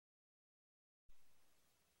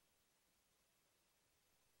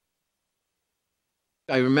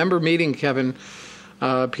I remember meeting Kevin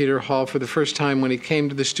Peter Hall for the first time when he came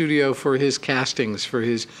to the studio for his castings, for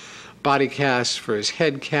his body cast, for his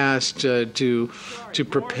head cast, to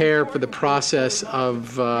prepare for the process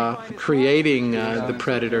of creating the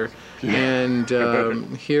Predator. And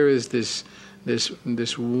here is this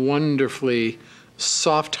wonderfully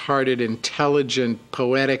soft-hearted, intelligent,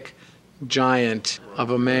 poetic giant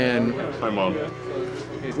of a man. Hi, Mom.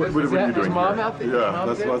 What are you doing Mom here? out there? Yeah,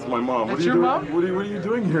 that's my mom. That's your mom? What are you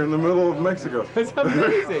doing here in the middle of Mexico? It's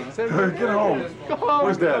amazing. Get home. Go home.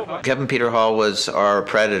 Where's Dad? Kevin Peter Hall was our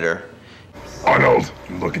Predator. Arnold,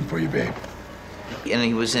 I'm looking for you, babe. And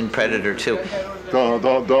he was in Predator too.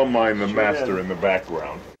 Don't mind the master in the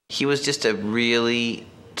background. He was just a really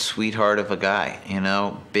sweetheart of a guy, you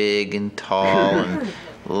know, big and tall and,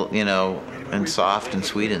 you know, and soft and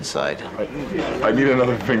sweet inside. I need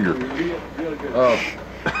another finger. Oh.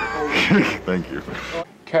 Thank you.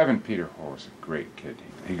 Kevin Peter Hall was a great kid.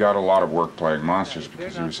 He got a lot of work playing monsters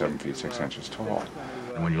because he was 7 feet 6 inches tall.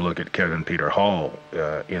 When you look at Kevin Peter Hall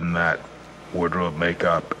in that wardrobe,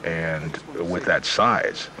 makeup, and with that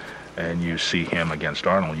size, and you see him against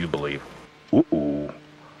Arnold, you believe, ooh,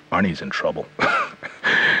 Arnie's in trouble.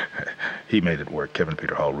 He made it work. Kevin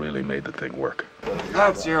Peter Hall really made the thing work.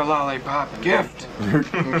 That's your lollipop gift.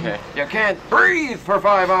 Okay. You can't breathe for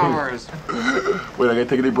 5 hours. Wait, I gotta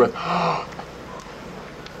take a deep breath. Oh,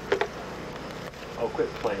 quit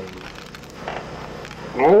playing.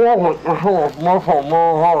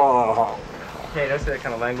 Okay, that's the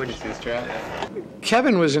kind of language you use,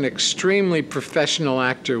 Kevin was an extremely professional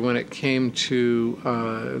actor when it came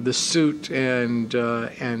to the suit and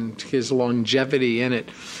his longevity in it.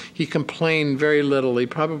 He complained very little. He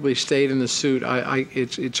probably stayed in the suit.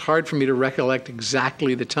 It's hard for me to recollect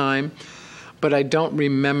exactly the time, but I don't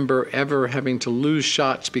remember ever having to lose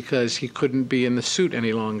shots because he couldn't be in the suit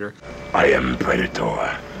any longer. I am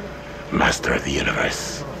Predator, master of the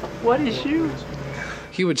universe. What is you?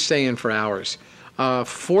 He would stay in for hours.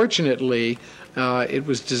 Fortunately, it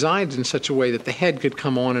was designed in such a way that the head could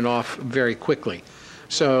come on and off very quickly.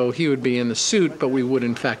 So he would be in the suit, but we would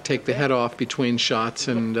in fact take the head off between shots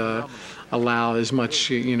and allow as much,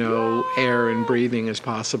 you know, air and breathing as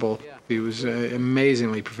possible. He was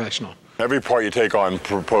amazingly professional. Every part you take on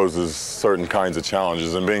proposes certain kinds of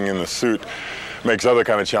challenges, and being in the suit makes other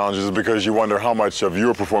kind of challenges because you wonder how much of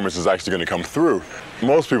your performance is actually going to come through.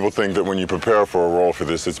 Most people think that when you prepare for a role for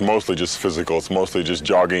this, it's mostly just physical. It's mostly just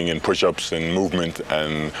jogging and push-ups and movement,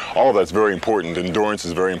 and all of that's very important. Endurance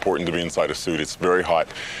is very important to be inside a suit. It's very hot,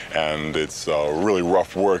 and it's really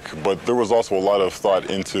rough work. But there was also a lot of thought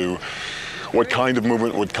into what kind of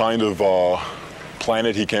movement, what kind of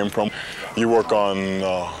planet he came from. You work on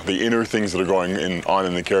the inner things that are going on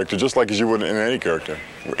in the character, just like as you would in any character,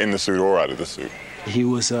 in the suit or out of the suit. He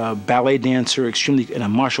was a ballet dancer, and a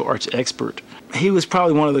martial arts expert. He was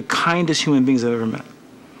probably one of the kindest human beings I've ever met.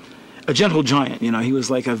 A gentle giant, you know. He was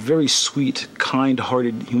like a very sweet,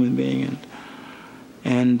 kind-hearted human being,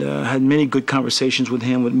 and had many good conversations with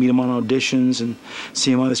him. Would meet him on auditions and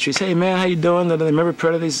see him on the streets. Hey man, how you doing? I remember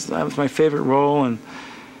Predator. That was my favorite role, and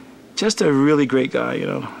just a really great guy, you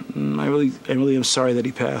know. And I really am sorry that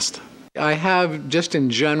he passed. I have, just in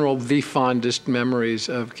general, the fondest memories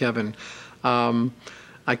of Kevin.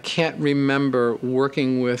 I can't remember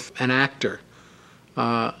working with an actor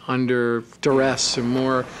under duress or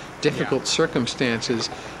more difficult circumstances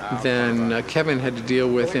than Kevin had to deal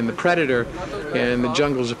with in The Predator in the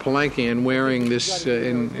jungles of Palenque, and wearing this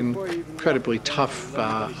incredibly tough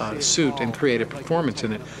suit and create a performance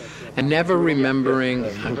in it. And never remembering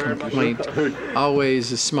a complaint,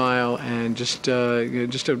 always a smile, and just a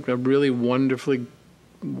really wonderfully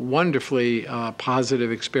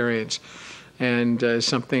positive experience, and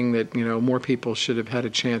something that, you know, more people should have had a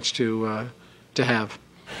chance to have.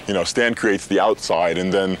 You know, Stan creates the outside,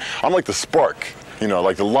 and then I'm like the spark, you know,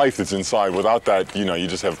 like the life that's inside. Without that, you know, you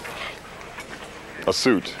just have a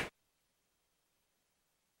suit.